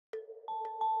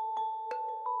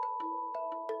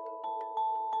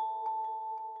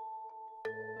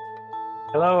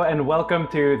Hello and welcome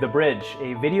to The Bridge,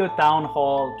 a video town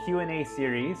hall Q&A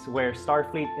series where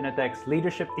Starfleet Innotek's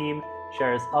leadership team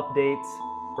shares updates,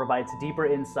 provides deeper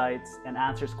insights, and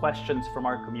answers questions from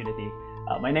our community.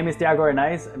 My name is Tiago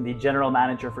Arnaiz. I'm the General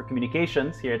Manager for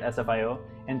Communications here at SFIO,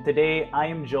 and today I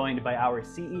am joined by our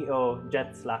CEO,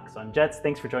 Jeths Lacson. Jeths,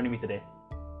 thanks for joining me today.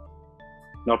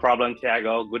 No problem,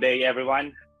 Tiago. Good day,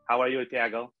 everyone. How are you,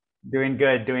 Tiago? Doing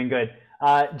good, doing good.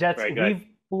 Jeths, we've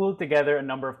pulled together a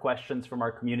number of questions from our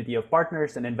community of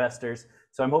partners and investors,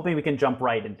 so I'm hoping we can jump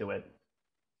right into it.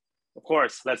 Of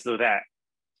course, let's do that.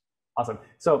 Awesome.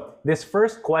 So this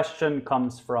first question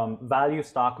comes from Value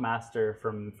Stockmaster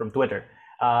from Twitter.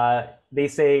 They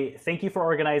say, thank you for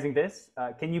organizing this.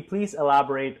 Can you please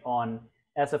elaborate on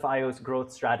SFIO's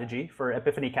growth strategy for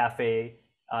Epiphany Cafe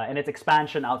and its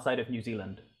expansion outside of New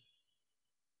Zealand?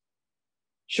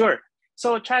 Sure.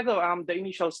 So, Tiago, the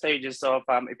initial stages of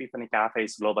Epiphany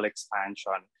Cafe's global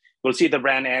expansion, we'll see the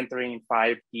brand entering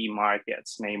 5 key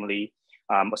markets, namely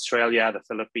Australia, the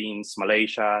Philippines,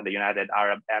 Malaysia, the United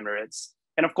Arab Emirates,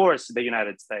 and of course, the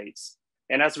United States.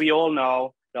 And as we all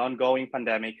know, the ongoing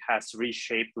pandemic has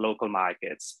reshaped local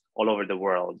markets all over the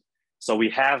world. So we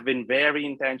have been very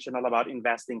intentional about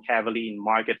investing heavily in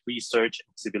market research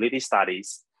and feasibility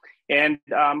studies. And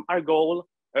our goal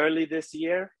early this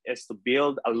year is to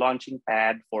build a launching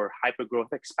pad for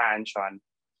hypergrowth expansion,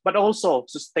 but also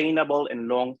sustainable and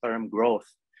long-term growth.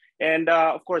 And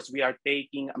of course, we are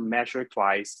taking a measure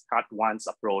twice, cut once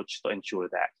approach to ensure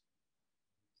that.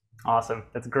 Awesome,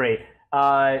 that's great.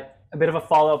 A bit of a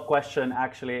follow-up question,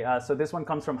 actually. So this one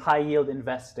comes from High Yield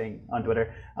Investing on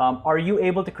Twitter. Are you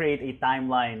able to create a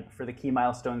timeline for the key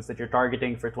milestones that you're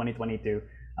targeting for 2022?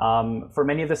 For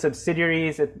many of the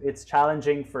subsidiaries, it's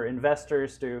challenging for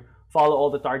investors to follow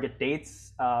all the target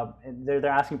dates. And they're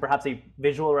asking perhaps a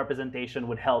visual representation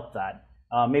would help that.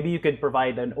 Maybe you could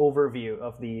provide an overview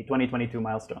of the 2022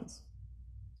 milestones.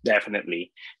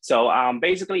 Definitely. So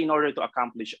basically, in order to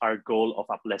accomplish our goal of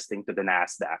uplisting to the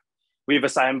NASDAQ, we've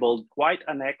assembled quite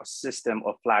an ecosystem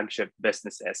of flagship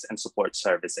businesses and support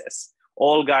services,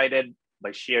 all guided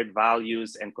by shared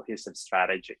values and cohesive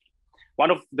strategy.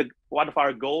 One of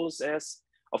our goals is,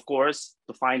 of course,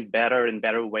 to find better and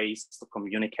better ways to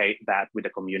communicate that with the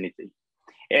community.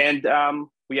 And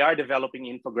we are developing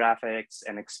infographics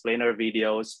and explainer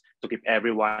videos to keep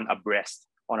everyone abreast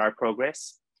on our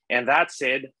progress. And that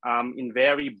said, in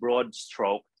very broad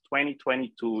stroke,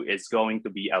 2022 is going to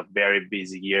be a very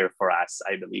busy year for us,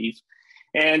 I believe.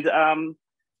 And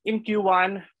in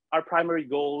Q1, our primary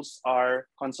goals are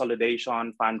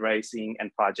consolidation, fundraising,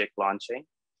 and project launching.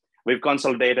 We've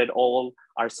consolidated all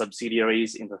our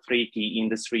subsidiaries into 3 key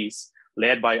industries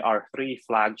led by our 3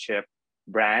 flagship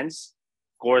brands.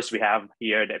 Of course, we have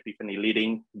here the Epiphany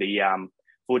leading the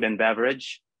food and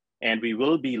beverage, and we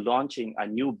will be launching a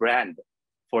new brand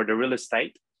for the real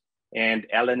estate, and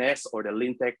LNS or the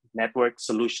Lintech Network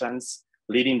Solutions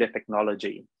leading the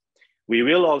technology. We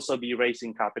will also be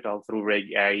raising capital through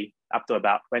Reg A up to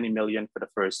about 20 million for the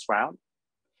first round.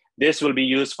 This will be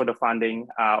used for the funding,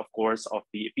 of course, of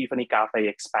the Epiphany Cafe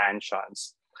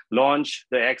expansions, launch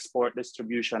the export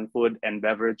distribution food and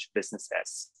beverage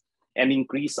businesses, and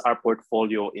increase our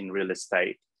portfolio in real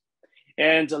estate.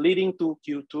 And leading to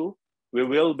Q2, we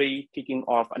will be kicking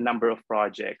off a number of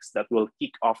projects that will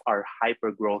kick off our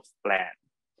hypergrowth plan.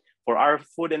 For our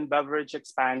food and beverage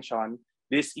expansion,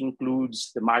 this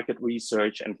includes the market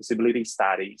research and feasibility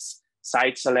studies,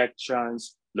 site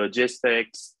selections,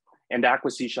 logistics, and the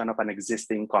acquisition of an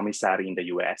existing commissary in the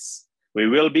US. We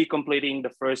will be completing the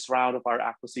first round of our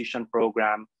acquisition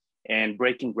program and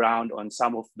breaking ground on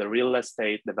some of the real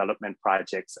estate development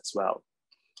projects as well.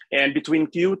 And between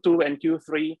Q2 and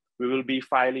Q3, we will be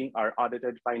filing our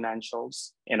audited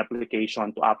financials and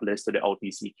application to uplist to the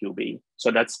OTCQB. So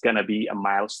that's gonna be a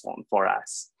milestone for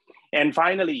us. And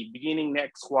finally, beginning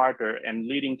next quarter and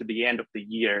leading to the end of the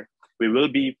year, we will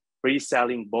be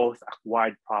pre-selling both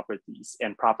acquired properties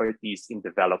and properties in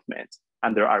development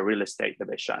under our real estate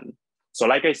division. So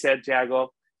like I said,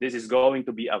 Tiago, this is going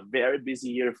to be a very busy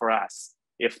year for us.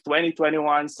 If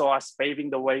 2021 saw us paving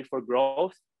the way for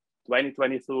growth,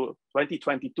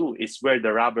 2022 is where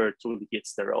the rubber truly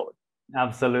hits the road.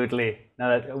 Absolutely.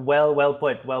 Well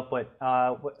put.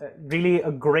 Really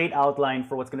a great outline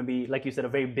for what's going to be, like you said, a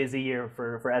very busy year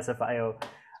for SFIO.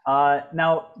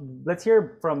 Now, let's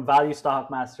hear from Value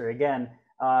Stockmaster again.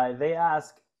 They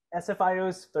ask,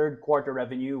 SFIO's third quarter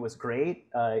revenue was great.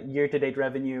 Year-to-date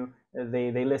revenue,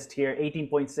 they list here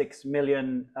 $18.6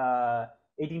 million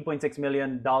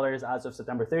as of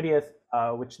September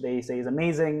 30th, which they say is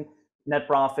amazing. Net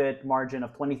profit margin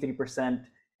of 23%,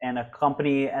 and a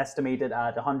company estimated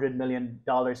at $100 million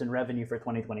in revenue for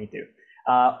 2022.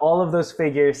 All of those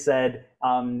figures said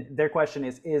their question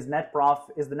is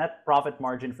the net profit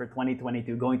margin for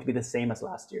 2022 going to be the same as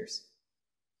last year's?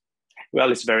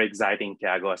 Well, it's very exciting,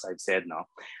 Tiago, as I've said now.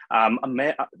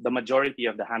 The majority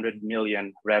of the 100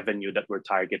 million revenue that we're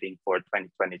targeting for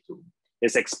 2022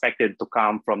 is expected to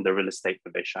come from the real estate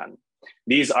division.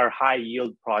 These are high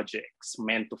yield projects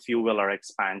meant to fuel our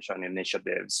expansion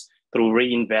initiatives through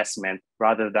reinvestment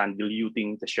rather than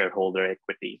diluting the shareholder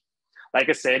equity. Like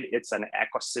I said, it's an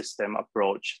ecosystem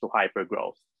approach to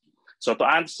hypergrowth. So to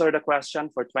answer the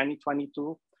question for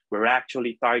 2022, we're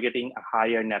actually targeting a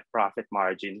higher net profit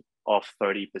margin of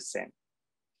 30%.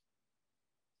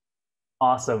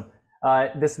 Awesome.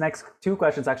 This next two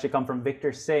questions actually come from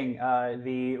Victor Singh.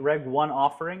 The Reg 1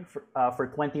 offering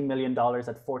for $20 million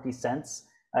at 40 cents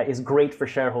is great for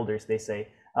shareholders, they say.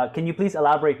 Can you please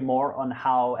elaborate more on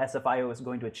how SFIO is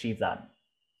going to achieve that?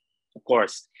 Of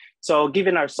course. So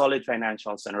given our solid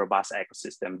financials and robust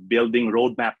ecosystem, building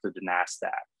roadmap to the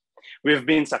NASDAQ, we've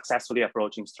been successfully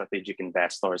approaching strategic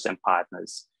investors and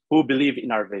partners who believe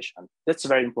in our vision. That's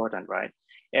very important, right?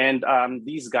 And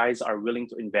these guys are willing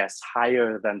to invest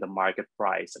higher than the market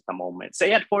price at the moment,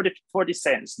 say at 40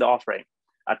 cents, the offering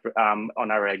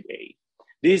on our Reg A.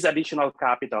 These additional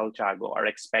capital, Tiago, are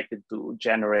expected to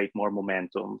generate more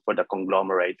momentum for the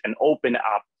conglomerate and open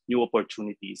up new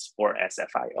opportunities for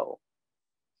SFIO.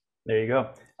 There you go.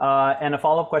 And a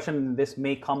follow-up question, this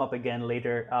may come up again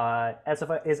later.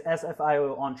 Is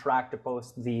SFIO on track to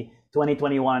post the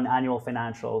 2021 annual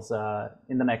financials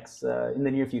in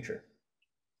the near future?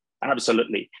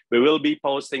 Absolutely. We will be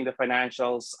posting the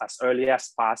financials as early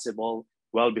as possible,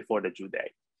 well before the due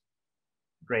date.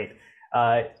 Great.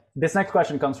 This next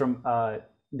question comes from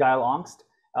Gail Ongst.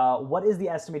 What is the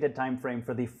estimated time frame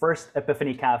for the first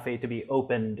Epiphany Cafe to be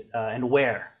opened and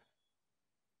where?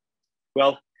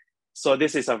 Well, so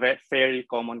this is a very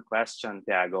common question,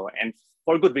 Tiago, and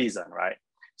for good reason, right?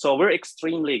 So we're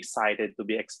extremely excited to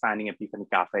be expanding Epiphany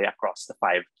Cafe across the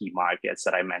 5 key markets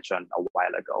that I mentioned a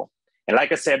while ago. And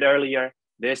like I said earlier,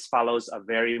 this follows a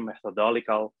very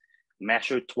methodological,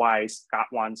 measure twice, cut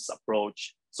once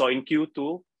approach. So in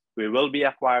Q2, we will be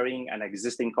acquiring an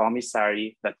existing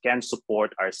commissary that can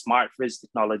support our smart freeze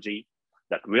technology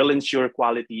that will ensure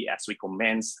quality as we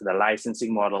commence the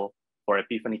licensing model for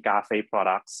Epiphany Cafe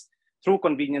products through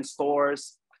convenience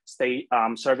stores,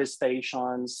 service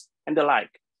stations, and the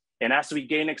like. And as we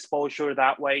gain exposure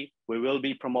that way, we will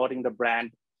be promoting the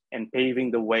brand and paving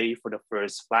the way for the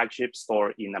first flagship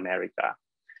store in America.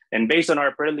 And based on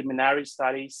our preliminary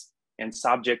studies and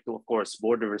subject to, of course,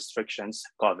 border restrictions,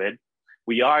 COVID,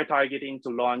 we are targeting to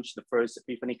launch the first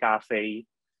Epiphany Cafe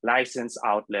licensed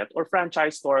outlet or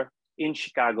franchise store in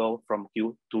Chicago from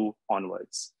Q2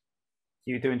 onwards.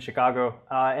 Q2 in Chicago.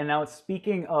 And now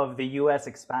speaking of the US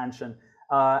expansion,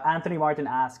 Anthony Martin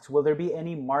asks, will there be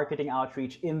any marketing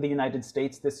outreach in the United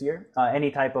States this year?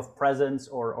 Any type of presence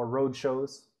or road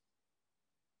shows?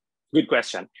 Good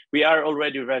question. We are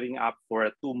already revving up for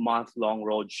a 2-month-long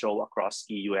road show across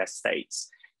key US states.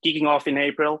 Kicking off in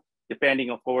April, depending,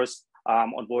 of course,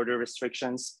 on border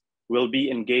restrictions, we'll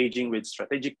be engaging with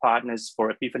strategic partners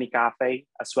for Epiphany Cafe,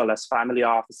 as well as family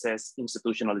offices,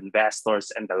 institutional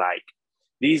investors, and the like.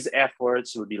 These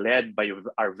efforts will be led by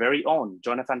our very own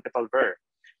Jonathan Petalver,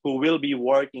 who will be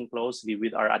working closely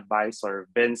with our advisor,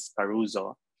 Vince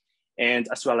Caruso, and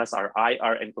as well as our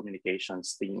IR and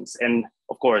communications teams. And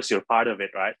of course, you're part of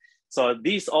it, right? So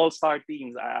these all-star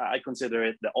teams, I consider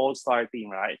it the all-star team,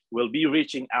 right? Will be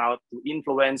reaching out to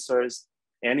influencers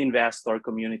and investor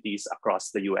communities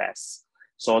across the US.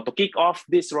 So to kick off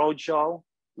this roadshow,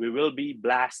 we will be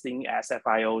blasting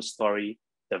SFIO's story,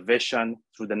 the vision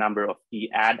through the number of key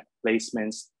ad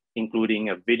placements, including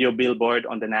a video billboard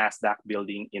on the NASDAQ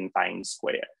building in Times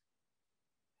Square.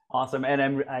 Awesome.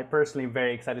 And I personally am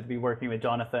very excited to be working with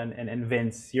Jonathan and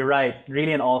Vince. You're right,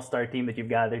 really an all-star team that you've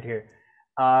gathered here.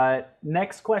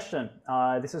 Next question.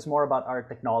 This is more about our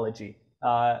technology.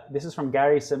 This is from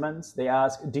Gary Simmons. They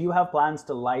ask, do you have plans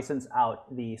to license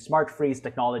out the smart freeze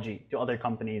technology to other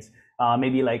companies?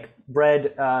 Maybe like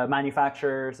bread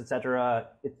manufacturers, etc.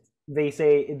 They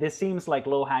say this seems like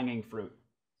low-hanging fruit.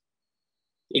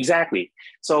 Exactly.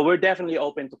 So we're definitely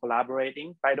open to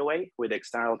collaborating, by the way, with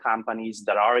external companies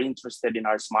that are interested in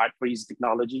our smart freeze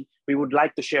technology. We would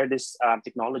like to share this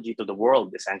technology to the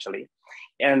world, essentially.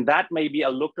 And that may be a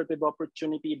lucrative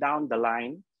opportunity down the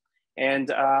line.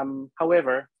 And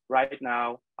however, right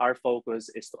now, our focus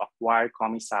is to acquire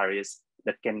commissaries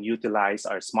that can utilize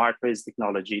our smart freeze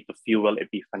technology to fuel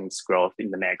Epiphany's growth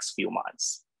in the next few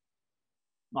months.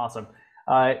 Awesome.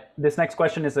 This next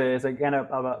question is again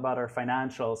about our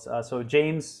financials. So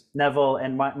James Neville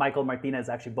and Michael Martinez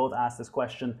actually both asked this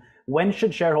question. When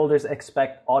should shareholders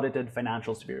expect audited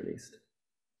financials to be released?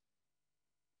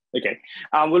 Okay,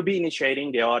 we'll be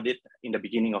initiating the audit in the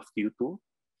beginning of Q2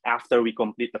 after we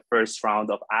complete the first round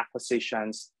of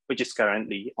acquisitions, which is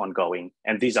currently ongoing.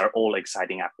 And these are all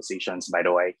exciting acquisitions, by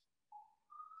the way.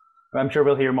 I'm sure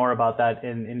we'll hear more about that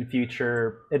in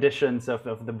future editions of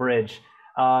the bridge.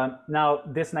 Now,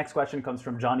 this next question comes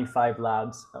from Johnny5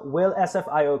 Labs. Will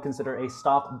SFIO consider a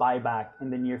stock buyback in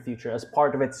the near future as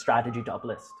part of its strategy to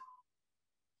uplist?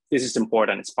 This is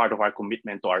important. It's part of our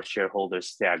commitment to our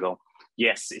shareholders, Tiago.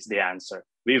 Yes is the answer.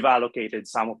 We've allocated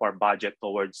some of our budget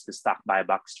towards the stock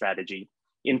buyback strategy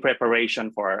in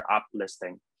preparation for our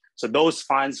uplisting. So those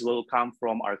funds will come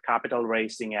from our capital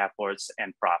raising efforts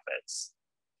and profits.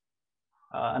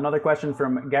 Another question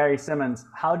from Gary Simmons.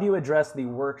 How do you address the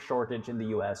work shortage in the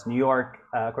US? New York,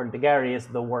 according to Gary, is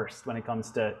the worst when it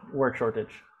comes to work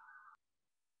shortage.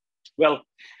 Well,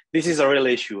 this is a real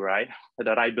issue, right?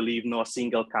 That I believe no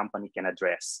single company can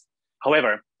address.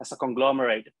 However, as a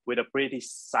conglomerate with a pretty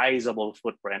sizable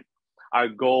footprint, our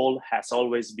goal has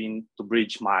always been to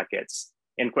bridge markets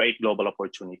and create global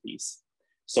opportunities.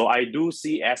 So I do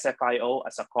see SFIO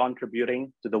as a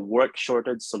contributing to the work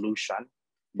shortage solution,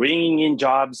 bringing in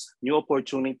jobs, new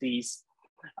opportunities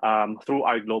through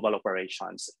our global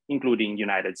operations, including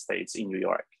United States in New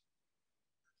York.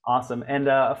 Awesome. And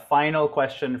a final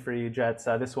question for you, Jeths.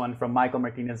 This one from Michael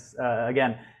Martinez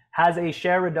again. Has a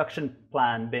share reduction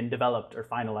plan been developed or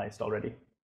finalized already?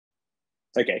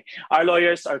 Okay. Our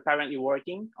lawyers are currently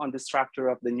working on the structure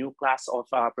of the new class of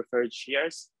preferred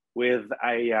shares with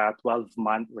a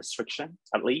 12-month restriction,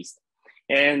 at least.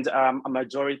 And a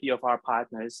majority of our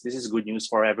partners, this is good news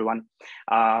for everyone,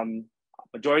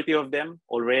 majority of them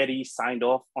already signed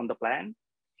off on the plan,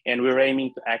 and we're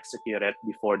aiming to execute it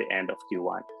before the end of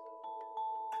Q1.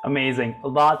 Amazing. A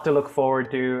lot to look forward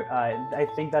to. I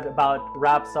think that about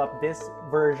wraps up this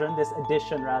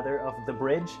edition rather, of The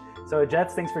Bridge. So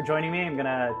Jeths, thanks for joining me. I'm going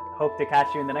to hope to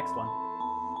catch you in the next one.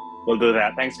 We'll do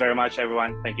that. Thanks very much,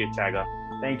 everyone. Thank you, Tiago.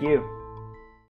 Thank you.